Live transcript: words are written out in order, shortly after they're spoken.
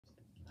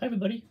Hi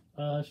everybody,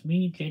 it's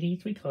me,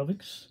 JD3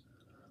 Comics.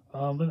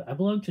 I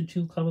belong to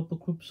two comic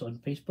book groups on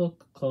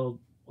Facebook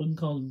one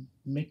called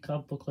Make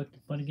Comic Book Collecting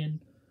Fun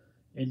Again,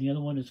 and the other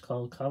one is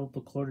called Comic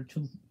Book Quarter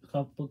 2.0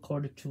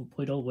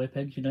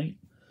 Webheads Unite.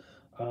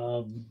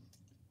 Um,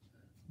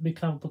 Make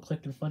Comic Book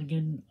Collecting Fun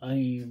Again,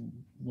 I'm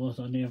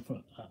on there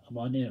for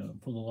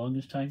the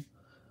longest time.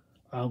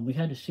 We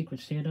had a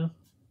Secret Santa,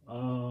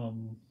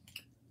 um,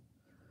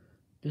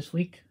 this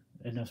week,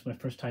 and that's my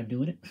first time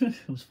doing it.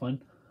 It was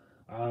fun.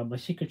 My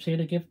Secret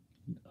Santa gift,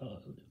 uh,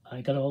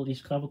 I got all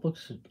these comic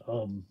books.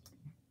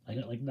 I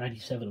got like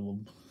 97 of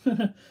them.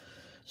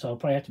 So I'll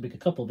probably have to make a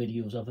couple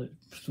videos of it.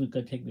 It's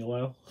gonna take me a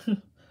while.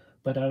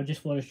 But I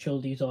just want to show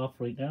these off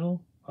right now.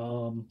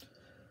 I'll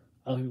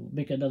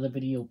make another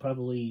video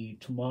probably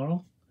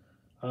tomorrow.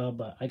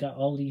 But I got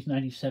all these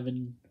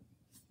 97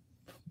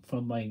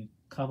 from my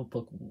comic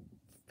book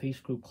face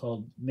group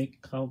called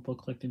Make Comic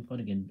Book Collecting Fun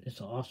Again.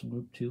 It's an awesome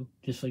group too,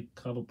 just like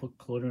Comic Book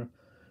Corner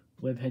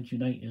Webheads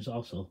Unite is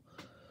also.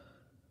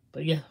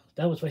 But yeah,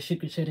 that was my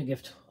Secret Santa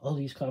gift. All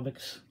these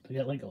comics. I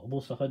got like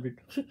almost 100.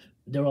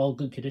 They're all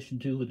good condition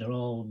too, and they're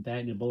all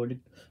bagged and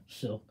boarded.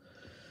 So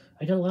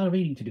I got a lot of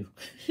reading to do.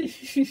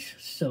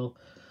 So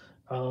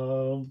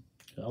I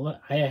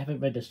haven't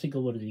read a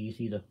single one of these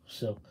either.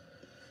 So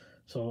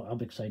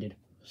I'm excited.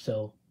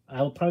 So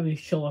I'll probably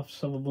show off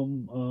some of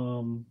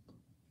them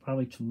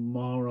probably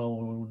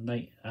tomorrow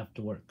night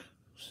after work.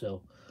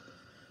 So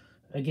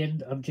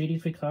again, I'm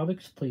JD3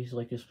 Comics. Please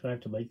like and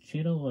subscribe to my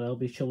channel, and I'll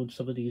be showing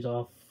some of these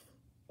off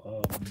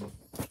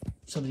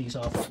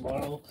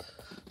tomorrow.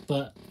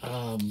 But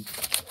I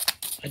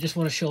just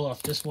want to show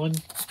off this one.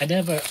 I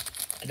never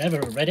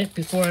read it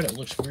before, and it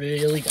looks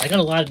really. I got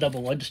a lot of number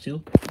ones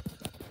too.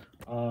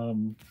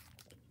 So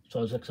I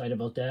was excited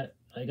about that.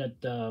 I got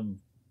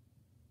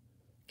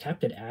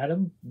Captain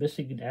Atom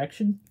Missing in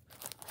Action.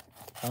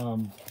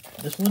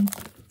 This one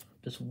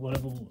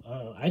of them.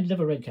 I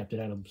never read Captain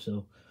Atom,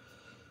 so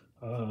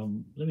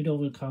let me know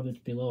in the comments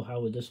below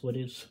how this one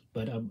is.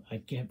 But I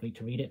can't wait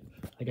to read it.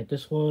 I got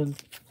this one.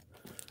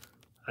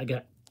 I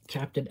got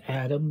Captain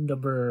Atom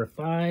number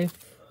 5.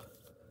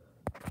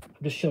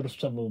 I'm just showing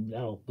some of them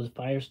now with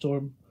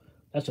Firestorm.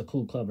 That's a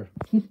cool cover.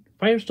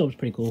 Firestorm's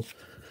pretty cool.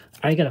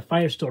 I got a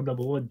Firestorm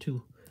number 1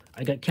 too.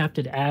 I got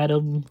Captain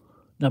Atom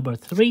number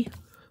 3.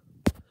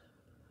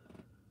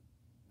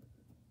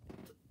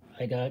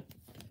 I got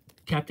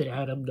Captain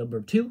Atom number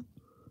 2.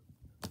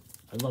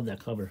 I love that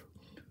cover.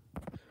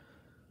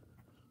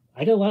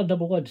 I got a lot of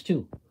number 1s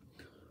too.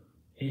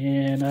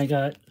 And I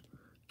got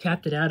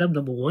Captain Atom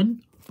number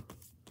 1.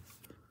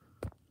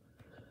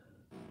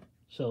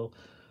 So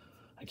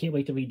I can't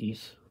wait to read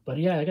these. But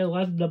yeah, I got a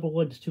lot of number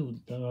 1s too.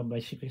 My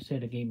Secret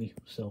Santa gave me.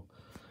 So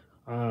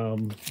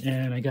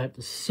and I got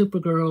the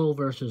Supergirl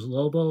versus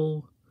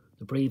Lobo,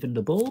 The Brave and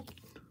the Bold.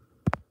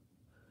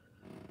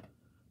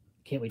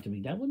 Can't wait to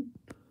read that one.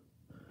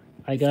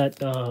 I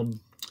got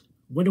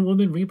Wonder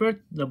Woman Rebirth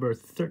number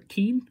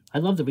 13. I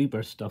love the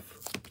Rebirth stuff.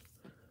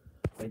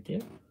 Right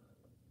there.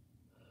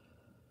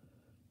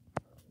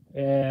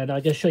 And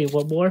I'll just show you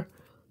one more.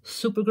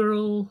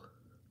 Supergirl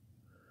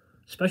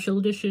Special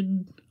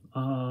Edition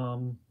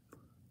number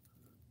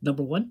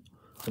 1.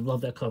 I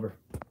love that cover.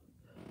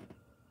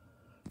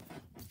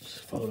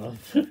 Photo.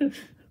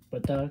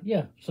 But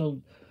yeah,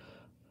 so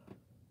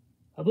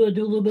I'm gonna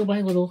do a little bit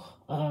by little.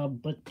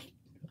 But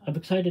I'm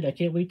excited. I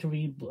can't wait to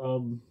read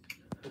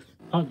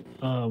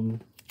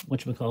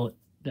whatchamacallit,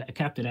 the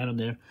Captain Atom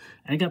there.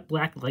 And I got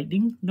Black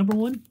Lightning number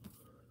 1.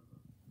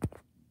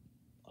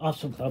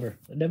 Awesome cover.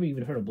 I never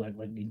even heard of Black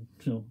Lightning,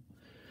 so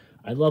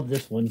I love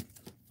this one.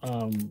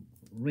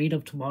 Reign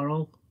of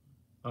Tomorrow,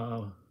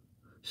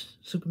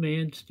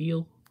 Superman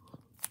Steel,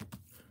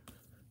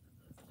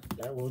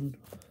 that one.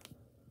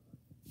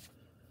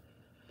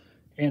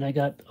 And I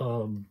got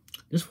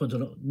this one's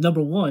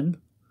number 1.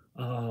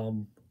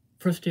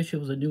 First issue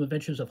of the New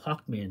Adventures of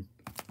Hawkman.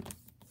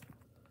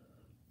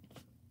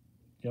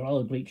 They're all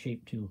in great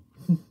shape too.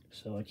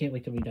 So I can't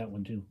wait to read that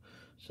one too.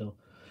 So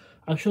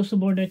I'll show some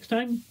more next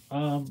time.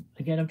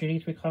 Again, I'm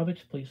JD3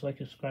 Comics. Please like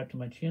and subscribe to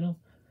my channel.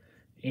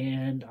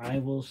 And I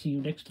will see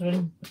you next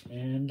time.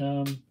 And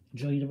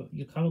enjoy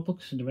your comic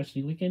books and the rest of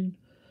the weekend.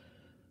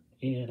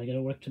 And I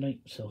gotta work tonight,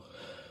 so.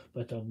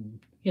 But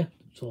yeah,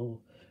 so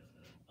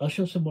I'll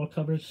show some more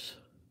covers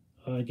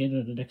again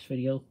in the next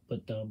video.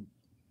 But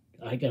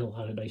I got a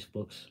lot of nice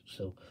books,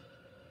 so,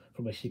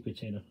 for my Secret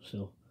Santa.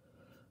 So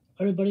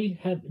everybody,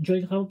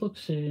 enjoy the comic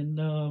books and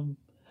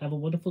have a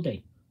wonderful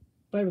day.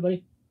 Bye,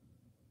 everybody.